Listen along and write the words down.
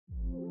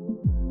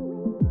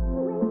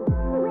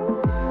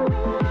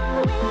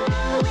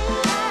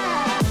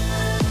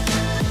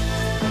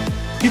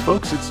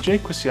folks, it's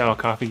Jake with Seattle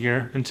Coffee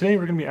here, and today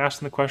we're going to be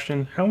asking the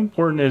question, how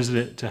important is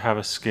it to have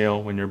a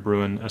scale when you're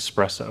brewing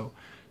espresso?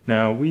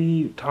 Now,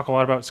 we talk a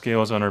lot about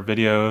scales on our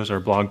videos, our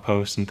blog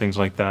posts, and things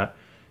like that,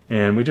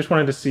 and we just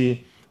wanted to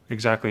see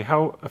exactly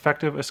how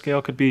effective a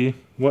scale could be,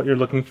 what you're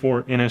looking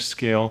for in a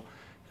scale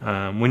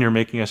when you're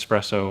making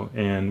espresso,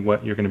 and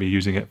what you're going to be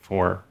using it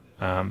for.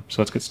 So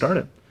let's get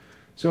started.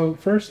 So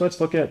first, let's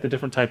look at the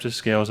different types of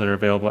scales that are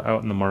available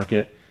out in the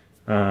market.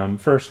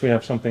 First, we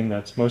have something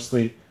that's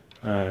mostly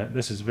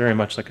this is very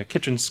much like a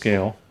kitchen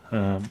scale.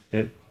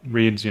 It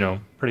reads,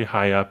 pretty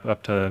high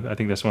up to, I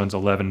think this one's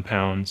 11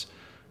 pounds.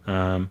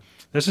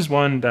 This is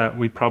one that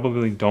we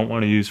probably don't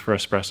want to use for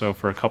espresso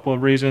for a couple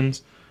of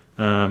reasons.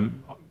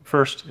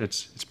 First,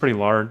 it's pretty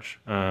large.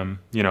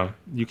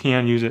 You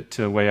can use it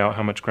to weigh out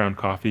how much ground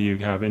coffee you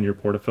have in your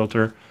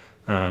portafilter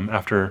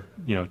after,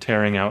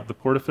 tearing out the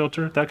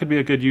portafilter. That could be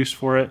a good use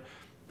for it.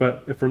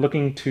 But if we're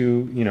looking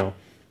to,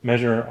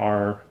 measure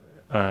our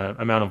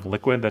amount of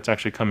liquid that's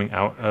actually coming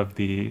out of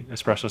the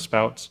espresso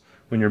spouts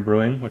when you're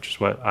brewing, which is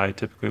what I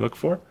typically look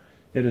for,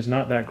 it is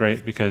not that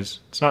great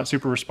because it's not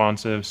super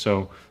responsive.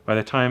 So by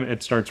the time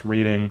it starts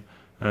reading,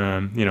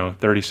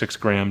 36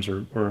 grams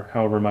or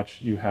however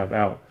much you have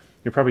out,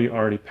 you're probably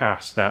already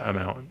past that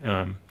amount.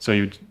 So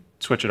you'd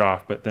switch it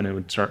off, but then it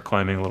would start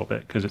climbing a little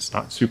bit because it's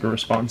not super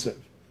responsive.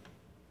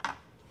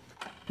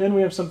 Then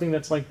we have something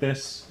that's like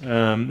this.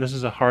 This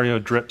is a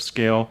Hario drip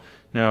scale.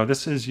 Now,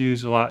 this is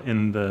used a lot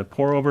in the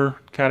pour-over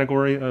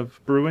category of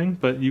brewing,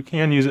 but you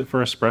can use it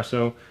for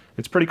espresso.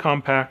 It's pretty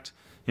compact.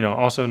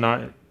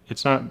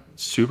 It's not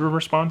super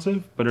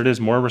responsive, but it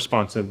is more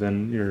responsive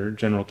than your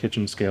general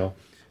kitchen scale.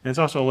 And it's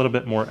also a little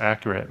bit more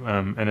accurate,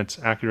 and it's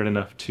accurate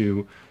enough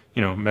to,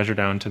 measure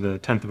down to the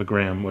 1/10 of a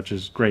gram, which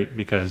is great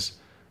because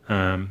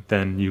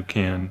then you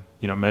can,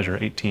 measure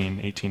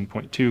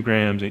 18.2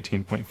 grams,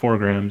 18.4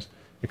 grams,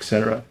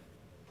 etc.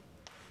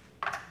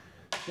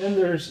 Then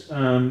there's,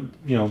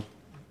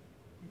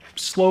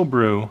 slow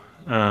brew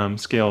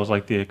scales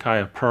like the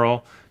Akaya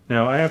Pearl.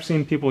 Now, I have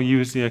seen people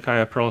use the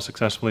Akaya Pearl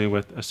successfully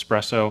with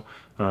espresso,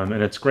 and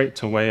it's great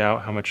to weigh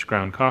out how much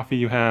ground coffee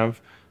you have.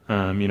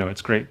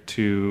 It's great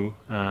to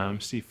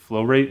see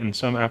flow rate in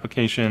some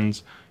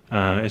applications.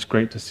 It's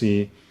great to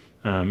see,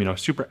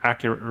 super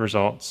accurate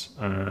results,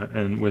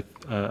 and with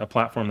a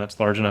platform that's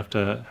large enough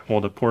to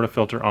hold a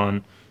portafilter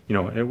on,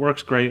 it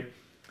works great.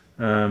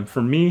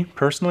 For me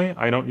personally,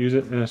 I don't use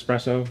it in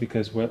espresso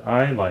because what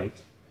I like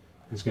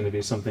is going to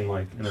be something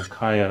like an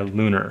Akaya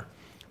Lunar.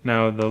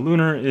 Now, the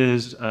Lunar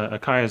is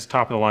Akaya's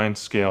top-of-the-line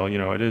scale.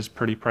 It is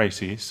pretty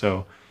pricey,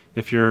 so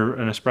if you're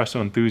an espresso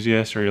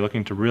enthusiast or you're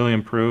looking to really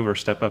improve or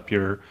step up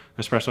your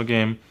espresso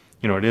game,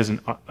 it is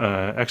an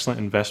excellent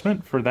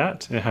investment for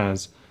that. It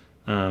has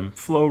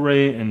flow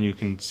rate, and you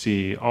can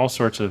see all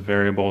sorts of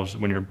variables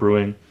when you're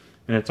brewing,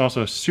 and it's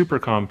also super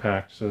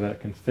compact so that it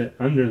can fit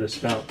under the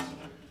spouts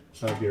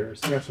of your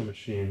espresso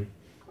machine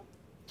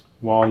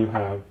while you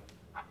have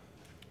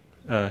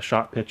a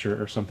shot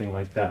pitcher or something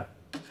like that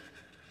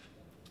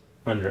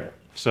under it.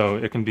 So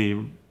it can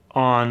be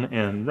on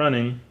and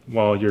running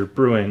while you're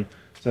brewing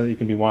so that you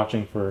can be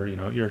watching for,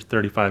 your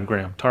 35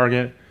 gram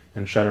target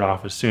and shut it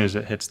off as soon as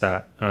it hits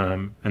that.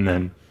 And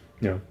then,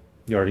 you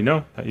already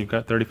know that you've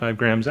got 35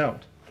 grams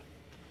out.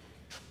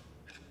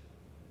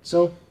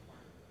 So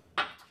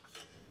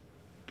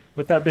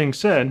with that being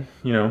said,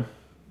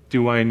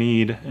 do I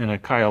need an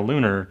Akaya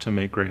Lunar to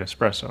make great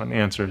espresso? And the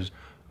answer is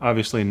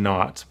obviously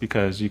not,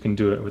 because you can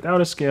do it without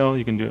a scale,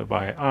 you can do it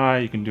by eye,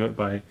 you can do it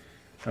by,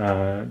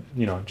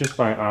 just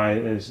by eye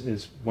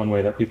is one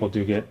way that people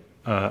do get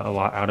a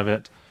lot out of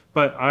it.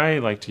 But I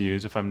like to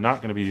use, if I'm not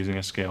going to be using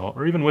a scale,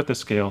 or even with a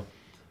scale,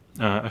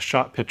 a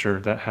shot pitcher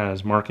that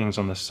has markings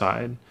on the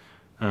side.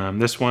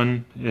 This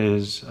one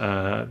is,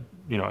 a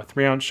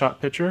 3-ounce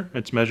shot pitcher.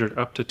 It's measured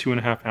up to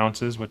 2.5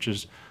 ounces, which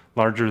is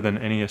larger than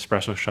any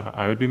espresso shot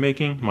I would be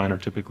making. Mine are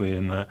typically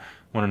in the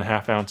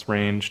 1.5 ounce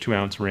range, 2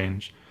 ounce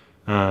range.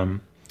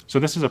 So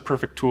this is a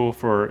perfect tool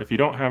for if you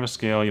don't have a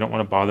scale, you don't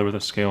want to bother with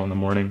a scale in the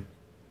morning.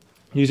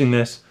 Using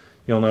this,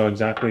 you'll know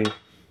exactly,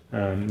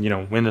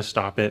 when to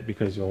stop it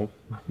because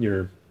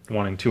you're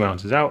wanting 2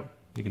 ounces out.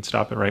 You can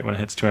stop it right when it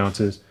hits 2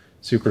 ounces.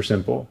 Super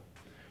simple.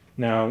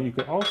 Now, you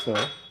could also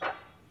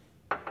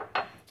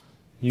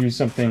use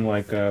something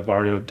like a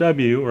Vario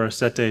W or a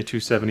Sete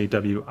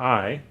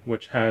 270WI,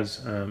 which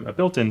has a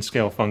built-in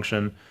scale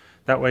function.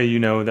 That way you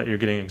know that you're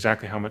getting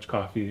exactly how much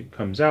coffee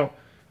comes out.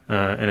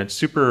 And it's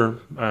super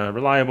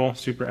reliable,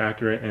 super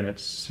accurate, and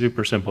it's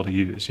super simple to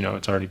use.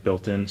 It's already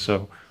built in,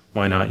 so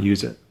why not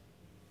use it?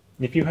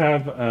 If you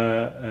have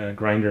a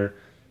grinder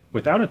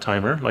without a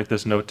timer, like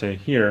this Note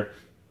here,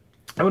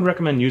 I would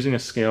recommend using a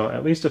scale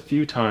at least a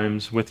few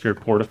times with your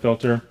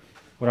portafilter.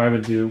 What I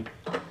would do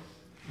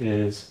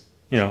is,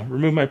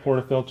 remove my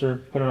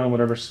portafilter, put it on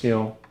whatever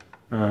scale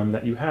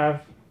that you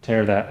have,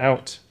 tear that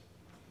out,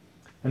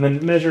 and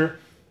then measure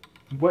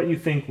what you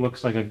think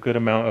looks like a good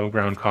amount of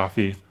ground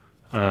coffee.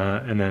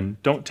 And then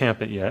don't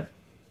tamp it yet,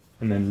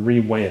 and then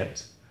re-weigh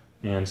it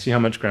and see how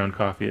much ground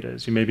coffee it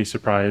is. You may be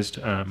surprised,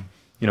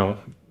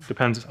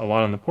 depends a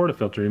lot on the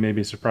portafilter. You may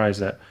be surprised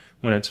that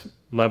when it's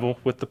level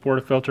with the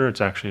portafilter,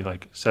 it's actually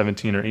like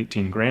 17 or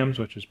 18 grams,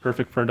 which is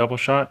perfect for a double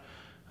shot.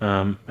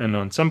 And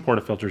on some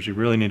portafilters, you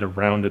really need to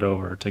round it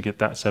over to get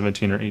that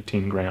 17 or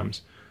 18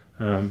 grams.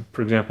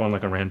 For example, on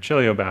like a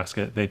Ranchillo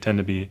basket, they tend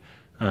to be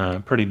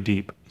pretty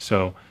deep.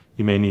 So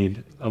you may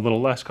need a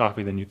little less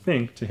coffee than you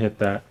think to hit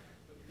that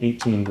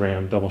 18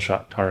 gram double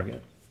shot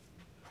target.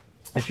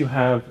 If you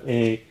have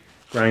a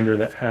grinder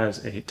that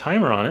has a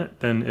timer on it,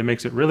 then it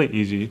makes it really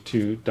easy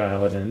to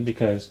dial it in,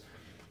 because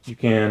you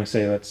can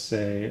say, let's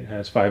say it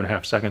has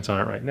 5.5 seconds on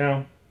it right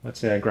now. Let's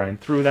say I grind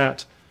through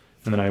that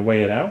and then I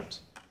weigh it out,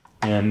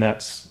 and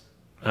that's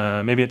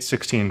maybe it's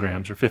 16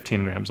 grams or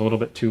 15 grams, a little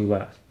bit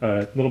too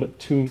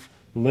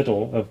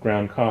little of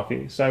ground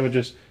coffee. So I would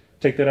just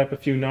take that up a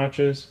few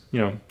notches,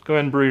 go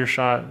ahead and brew your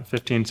shot,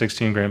 15,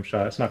 16 gram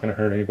shot. It's not going to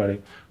hurt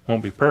anybody.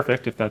 Won't be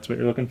perfect if that's what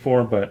you're looking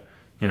for, but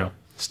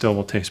still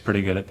will taste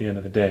pretty good at the end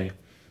of the day.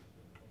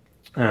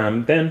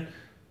 Then,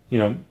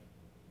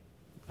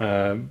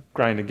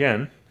 grind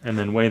again, and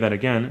then weigh that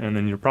again, and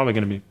then you're probably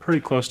going to be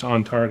pretty close to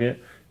on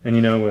target. And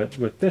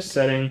with this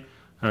setting,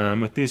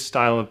 with these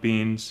style of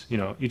beans,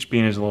 each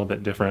bean is a little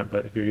bit different,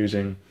 but if you're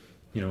using,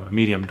 a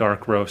medium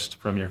dark roast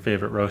from your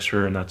favorite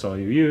roaster, and that's all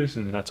you use,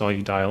 and that's all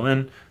you dial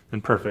in,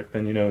 then perfect.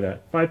 Then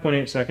that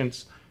 5.8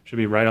 seconds should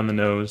be right on the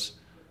nose.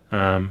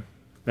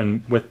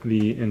 And with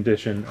the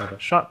addition of a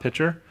shot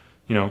pitcher,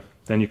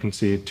 then you can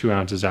see 2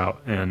 ounces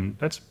out, and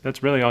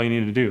that's really all you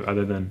need to do,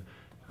 other than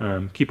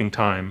keeping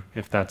time.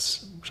 If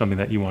that's something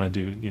that you want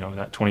to do,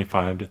 that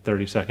 25 to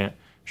 30 second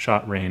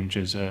shot range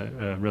is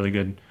a really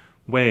good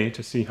way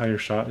to see how your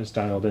shot is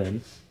dialed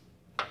in.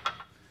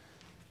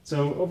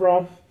 So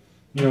overall,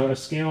 a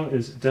scale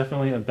is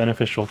definitely a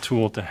beneficial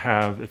tool to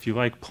have if you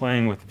like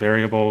playing with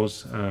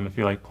variables, if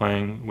you like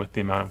playing with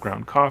the amount of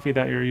ground coffee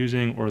that you're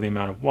using or the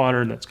amount of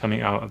water that's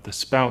coming out of the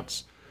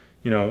spouts.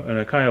 An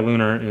Acaia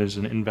Lunar is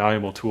an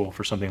invaluable tool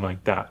for something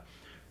like that.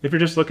 If you're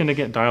just looking to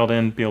get dialed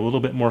in, be a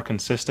little bit more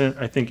consistent,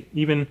 I think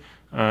even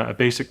a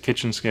basic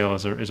kitchen scale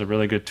is a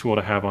really good tool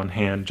to have on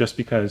hand, just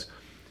because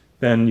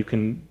then you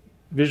can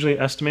visually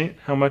estimate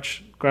how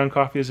much ground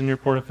coffee is in your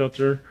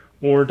portafilter,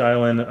 or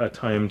dial in a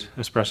timed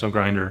espresso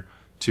grinder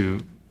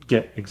to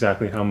get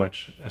exactly how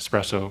much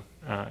espresso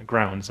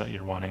grounds that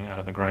you're wanting out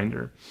of the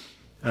grinder.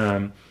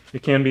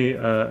 It can be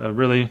a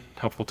really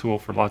helpful tool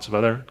for lots of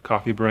other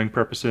coffee brewing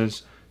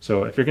purposes.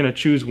 So if you're going to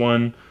choose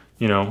one,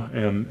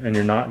 and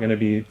you're not going to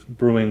be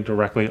brewing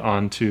directly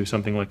onto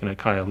something like an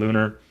Acaia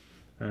Lunar,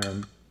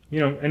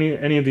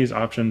 any of these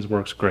options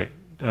works great.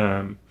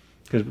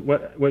 Because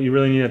what you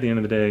really need at the end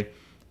of the day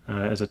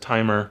is a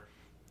timer,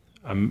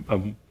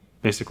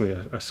 basically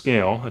a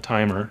scale, a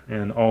timer,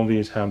 and all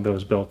these have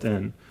those built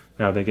in.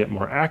 Now they get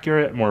more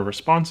accurate, more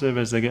responsive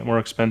as they get more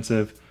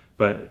expensive,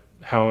 but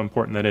how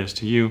important that is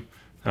to you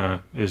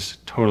is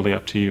totally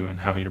up to you and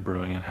how you're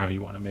brewing and how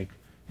you want to make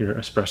your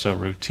espresso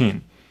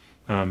routine.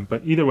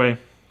 But either way,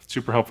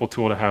 super helpful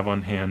tool to have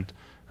on hand.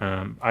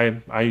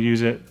 I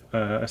use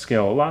a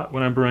scale a lot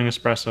when I'm brewing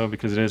espresso,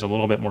 because it is a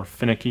little bit more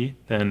finicky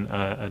than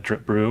a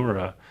drip brew or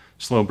a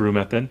slow brew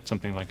method,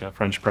 something like a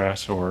French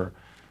press or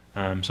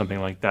something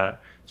like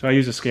that. So I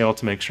use a scale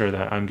to make sure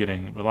that I'm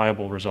getting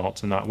reliable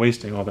results and not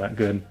wasting all that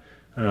good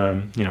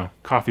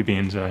coffee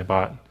beans that I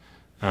bought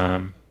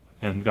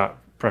and got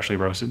freshly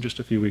roasted just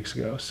a few weeks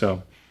ago.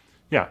 So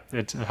yeah,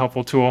 it's a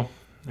helpful tool,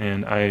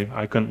 and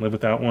I couldn't live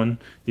without one.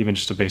 Even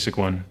just a basic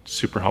one,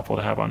 super helpful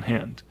to have on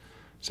hand.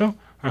 So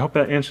I hope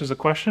that answers the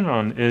question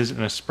on, is an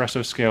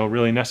espresso scale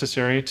really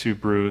necessary to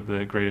brew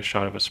the greatest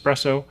shot of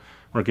espresso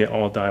or get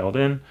all dialed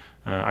in?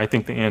 I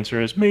think the answer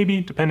is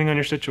maybe, depending on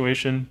your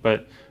situation,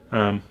 but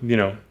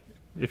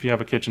if you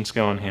have a kitchen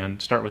scale on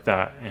hand, start with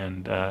that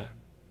and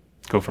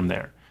go from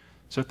there.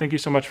 So thank you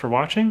so much for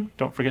watching.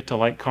 Don't forget to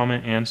like,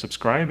 comment, and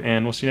subscribe,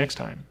 and we'll see you next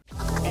time.